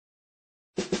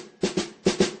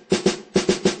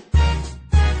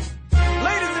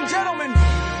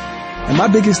My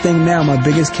biggest thing now, my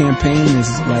biggest campaign is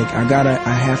like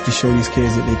I have to show these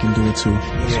kids that they can do it too.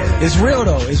 Yeah. It's real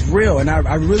though, it's real, and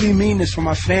I really mean this for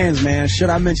my fans, man.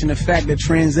 Should I mention the fact that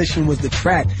Transition was the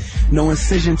track, no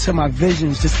incision to my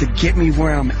visions, just to get me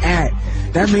where I'm at.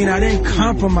 That mean I didn't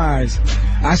compromise.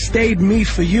 I stayed me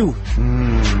for you.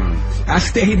 I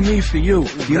stayed me for you.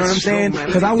 You know what I'm saying?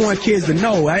 Because I want kids to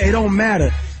know it don't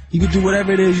matter. You can do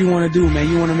whatever it is you want to do, man.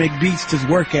 You want to make beats, just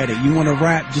work at it. You want to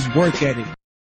rap, just work at it.